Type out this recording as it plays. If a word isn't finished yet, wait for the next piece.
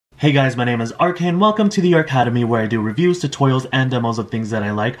Hey guys, my name is Arcane. Welcome to the Academy, where I do reviews, tutorials, and demos of things that I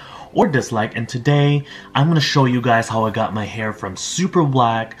like or dislike. And today, I'm going to show you guys how I got my hair from super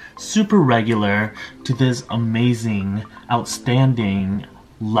black, super regular, to this amazing, outstanding,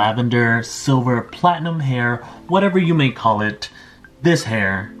 lavender, silver, platinum hair, whatever you may call it, this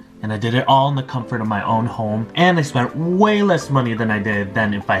hair. And I did it all in the comfort of my own home, and I spent way less money than I did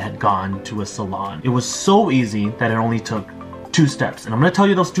than if I had gone to a salon. It was so easy that it only took 2 steps, and I'm going to tell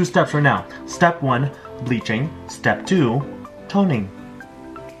you those 2 steps right now. Step 1, bleaching. Step 2, toning.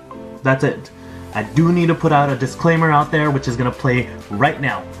 That's it. I do need to put out a disclaimer out there, which is going to play right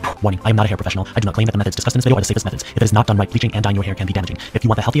now. Warning, I am not a hair professional. I do not claim that the methods discussed in this video are the safest methods. If it is not done right, bleaching and dyeing your hair can be damaging. If you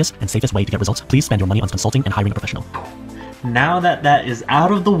want the healthiest and safest way to get results, please spend your money on consulting and hiring a professional. Now that that is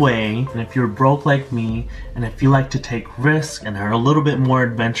out of the way, and if you're broke like me, and if you like to take risks and are a little bit more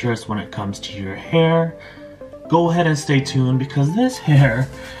adventurous when it comes to your hair, go ahead and stay tuned, because this hair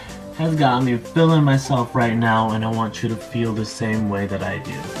has got me feeling myself right now, and I want you to feel the same way that I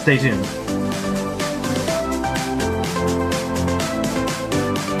do. Stay tuned.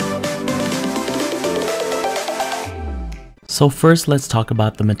 So first, let's talk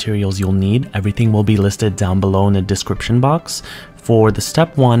about the materials you'll need. Everything will be listed down below in the description box. For the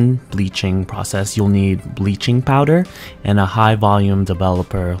step 1 bleaching process, you'll need bleaching powder and a high volume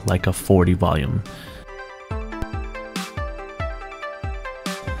developer, like a 40 volume.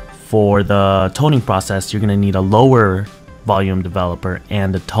 For the toning process, you're going to need a lower volume developer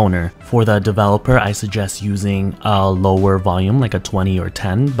and a toner. For the developer, I suggest using a lower volume, like a 20 or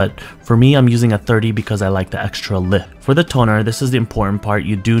 10, but for me, I'm using a 30 because I like the extra lift. For the toner, this is the important part.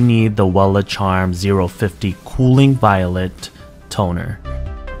 You do need the Wella Charm 050 Cooling Violet toner.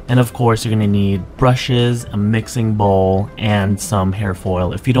 And of course, you're going to need brushes, a mixing bowl, and some hair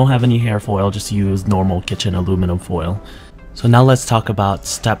foil. If you don't have any hair foil, just use normal kitchen aluminum foil. So now let's talk about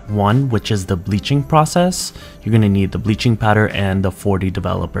step 1, which is the bleaching process. You're going to need the bleaching powder and the 40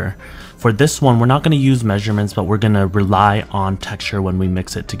 developer. For this one, we're not going to use measurements, but we're going to rely on texture when we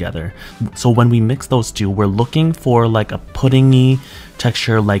mix it together. So when we mix those two, we're looking for like a puddingy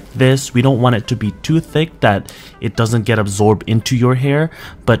texture like this. We don't want it to be too thick that it doesn't get absorbed into your hair,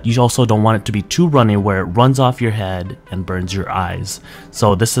 but you also don't want it to be too runny where it runs off your head and burns your eyes.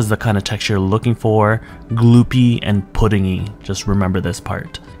 So this is the kind of texture you're looking for, gloopy and puddingy. Just remember this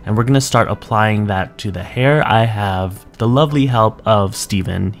part. And we're going to start applying that to the hair. I have the lovely help of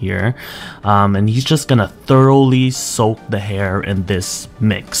Steven here, and he's just going to thoroughly soak the hair in this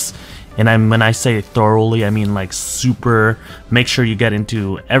mix. And when I say thoroughly, I mean like super. Make sure you get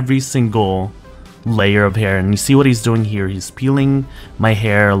into every single layer of hair. And you see what he's doing here. He's peeling my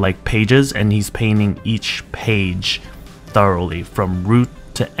hair like pages, and he's painting each page thoroughly from root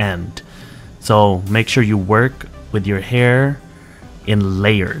to end. So make sure you work with your hair in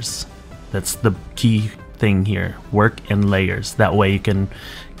layers. That's the key thing here. Work in layers. That way you can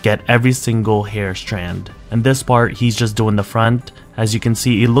get every single hair strand. And this part, he's just doing the front. As you can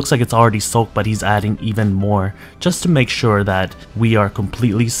see, it looks like it's already soaked, but he's adding even more just to make sure that we are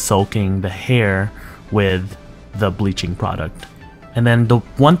completely soaking the hair with the bleaching product. And then the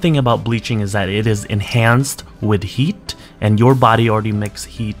one thing about bleaching is that it is enhanced with heat, and your body already makes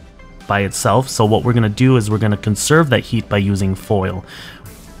heat by itself. So what we're going to do is we're going to conserve that heat by using foil.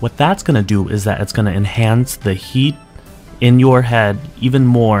 What that's going to do is that it's going to enhance the heat in your head even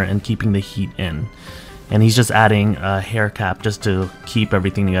more and keeping the heat in. And he's just adding a hair cap just to keep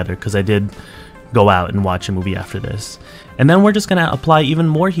everything together, because I did go out and watch a movie after this. And then we're just going to apply even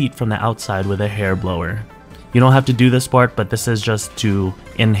more heat from the outside with a hair blower. You don't have to do this part, but this is just to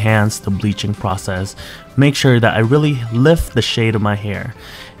enhance the bleaching process. Make sure that I really lift the shade of my hair.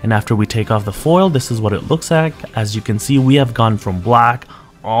 And after we take off the foil, this is what it looks like. As you can see, we have gone from black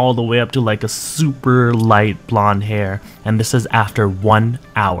all the way up to like a super light blonde hair. And this is after 1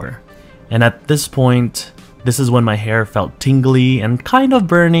 hour. And at this point, this is when my hair felt tingly and kind of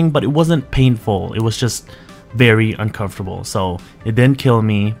burning, but it wasn't painful. It was just very uncomfortable. So it didn't kill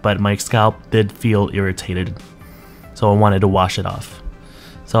me, but my scalp did feel irritated. So I wanted to wash it off.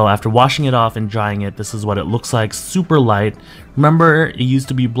 So after washing it off and drying it, this is what it looks like, super light. Remember, it used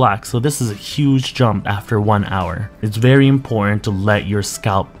to be black, so this is a huge jump after 1 hour. It's very important to let your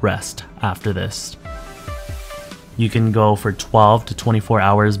scalp rest after this. You can go for 12 to 24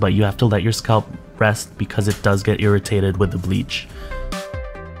 hours, but you have to let your scalp rest because it does get irritated with the bleach.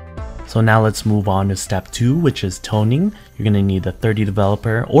 So now let's move on to step 2, which is toning. You're going to need the 30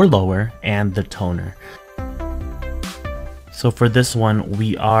 developer or lower and the toner. So for this one,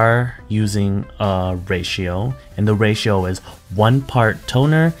 we are using a ratio, and the ratio is 1 part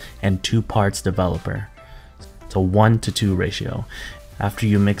toner and 2 parts developer. So 1 to 2 ratio. after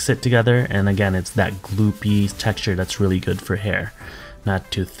you mix it together. And again, it's that gloopy texture that's really good for hair.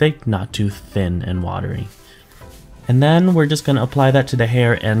 Not too thick, not too thin and watery. And then we're just going to apply that to the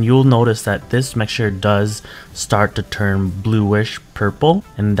hair, and you'll notice that this mixture does start to turn bluish purple,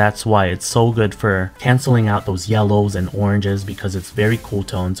 and that's why it's so good for canceling out those yellows and oranges, because it's very cool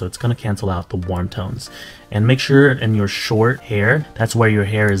tone, so it's going to cancel out the warm tones. And make sure in your short hair, that's where your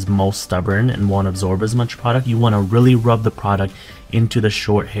hair is most stubborn and won't absorb as much product. You want to really rub the product into the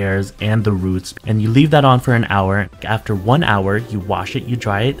short hairs and the roots, and you leave that on for an hour. After 1 hour, you wash it, you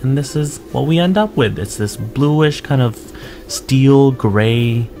dry it, and this is what we end up with. It's this bluish kind of steel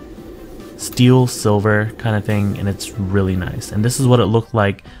gray, steel silver kind of thing, and it's really nice. And this is what it looked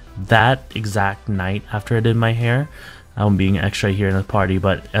like that exact night after I did my hair. I'm being extra here in the party,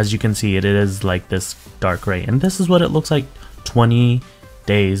 but as you can see, it is like this dark gray, and this is what it looks like 20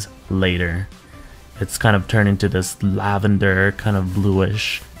 days later. It's kind of turned into this lavender kind of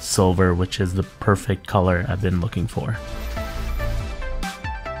bluish silver, which is the perfect color I've been looking for.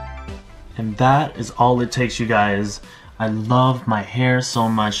 And that is all it takes, you guys. I love my hair so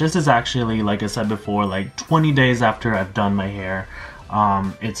much. This is actually, like I said before, like 20 days after I've done my hair.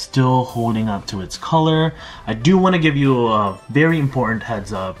 It's still holding up to its color. I do want to give you a very important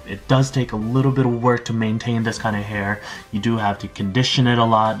heads up. It does take a little bit of work to maintain this kind of hair. You do have to condition it a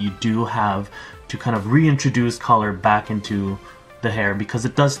lot. You do have to kind of reintroduce color back into the hair, because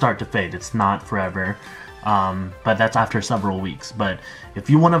it does start to fade. It's not forever, but that's after several weeks. But if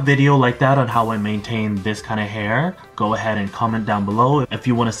you want a video like that on how I maintain this kind of hair, go ahead and comment down below if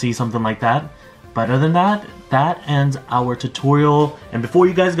you want to see something like that. But other than that, that ends our tutorial. And before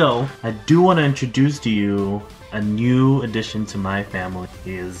you guys go, I do want to introduce to you a new addition to my family.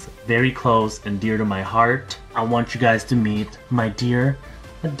 He is very close and dear to my heart. I want you guys to meet my dear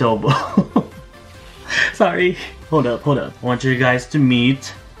Adobo. Sorry, hold up. I want you guys to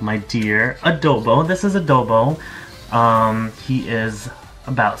meet my dear Adobo. This is Adobo. He is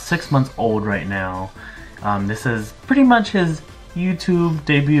about 6 months old right now. This is pretty much his YouTube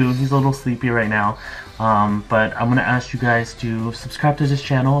debut. He's a little sleepy right now, but I'm gonna ask you guys to subscribe to this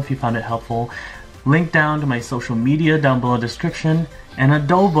channel if you found it helpful. Link down to my social media down below description, and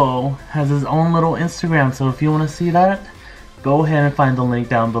Adobo has his own little Instagram, so if you want to see that, go ahead and find the link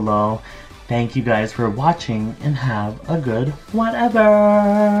down below. Thank you guys for watching, and have a good whatever.